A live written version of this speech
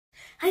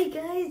Hi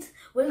guys,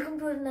 welcome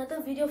to another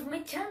video of my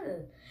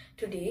channel.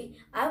 Today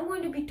I am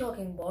going to be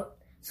talking about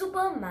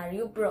Super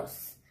Mario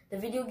Bros, the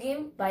video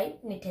game by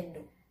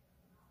Nintendo.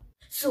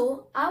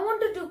 So I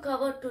wanted to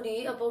cover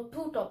today about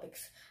two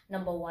topics.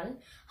 Number one,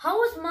 how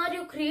was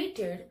Mario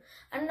created?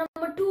 And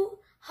number two,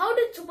 how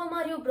did Super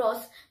Mario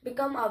Bros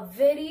become a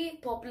very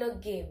popular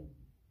game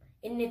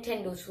in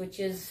Nintendo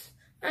Switches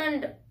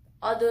and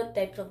other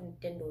types of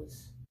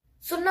Nintendos.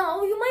 So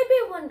now you might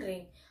be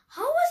wondering,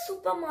 how was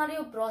Super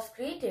Mario Bros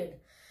created?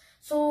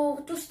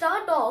 So to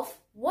start off,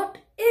 what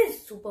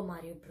is Super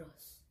Mario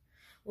Bros?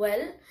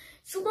 Well,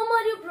 Super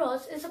Mario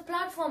Bros is a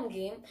platform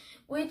game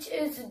which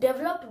is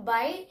developed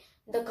by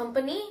the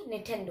company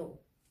Nintendo.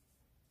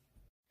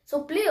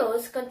 So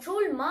players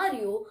control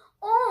Mario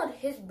or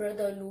his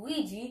brother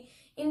Luigi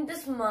in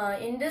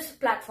this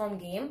platform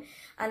game,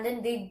 and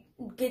then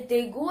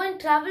they go and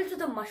travel to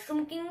the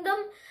Mushroom Kingdom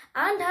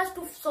and has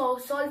to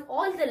solve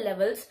all the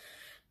levels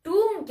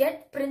to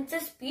get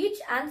Princess Peach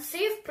and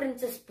save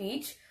Princess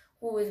Peach,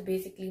 who is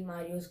basically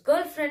Mario's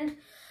girlfriend,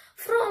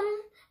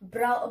 from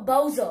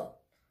Bowser,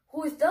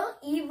 who is the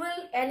evil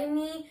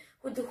enemy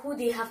who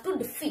they have to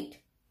defeat.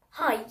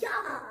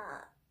 Hi-ya!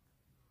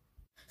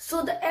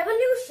 So the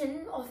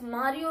evolution of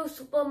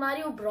Super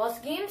Mario Bros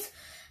games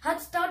had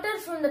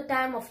started from the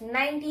time of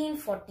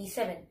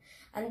 1947,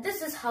 and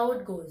this is how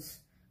it goes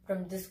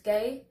from this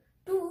guy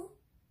to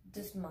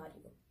this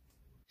Mario.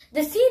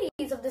 The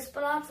series of this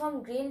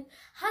platform game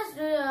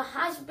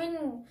has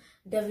been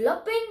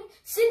developing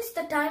since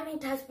the time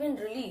it has been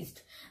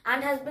released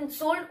and has been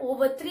sold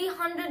over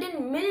 300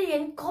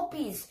 million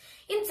copies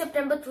in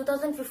September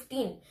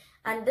 2015,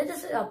 and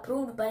this is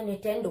approved by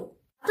Nintendo.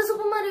 After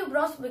Super Mario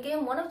Bros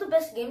became one of the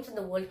best games in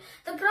the world,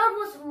 the crowd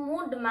was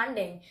more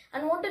demanding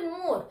and wanted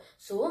more.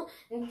 So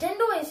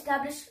Nintendo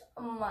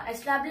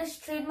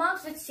established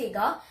trademarks with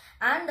Sega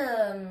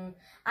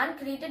and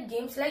created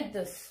games like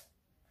this.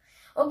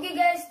 Okay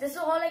guys, this is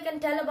all I can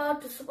tell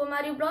about Super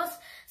Mario Bros.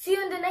 See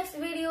you in the next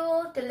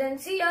video. Till then,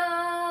 see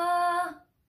ya!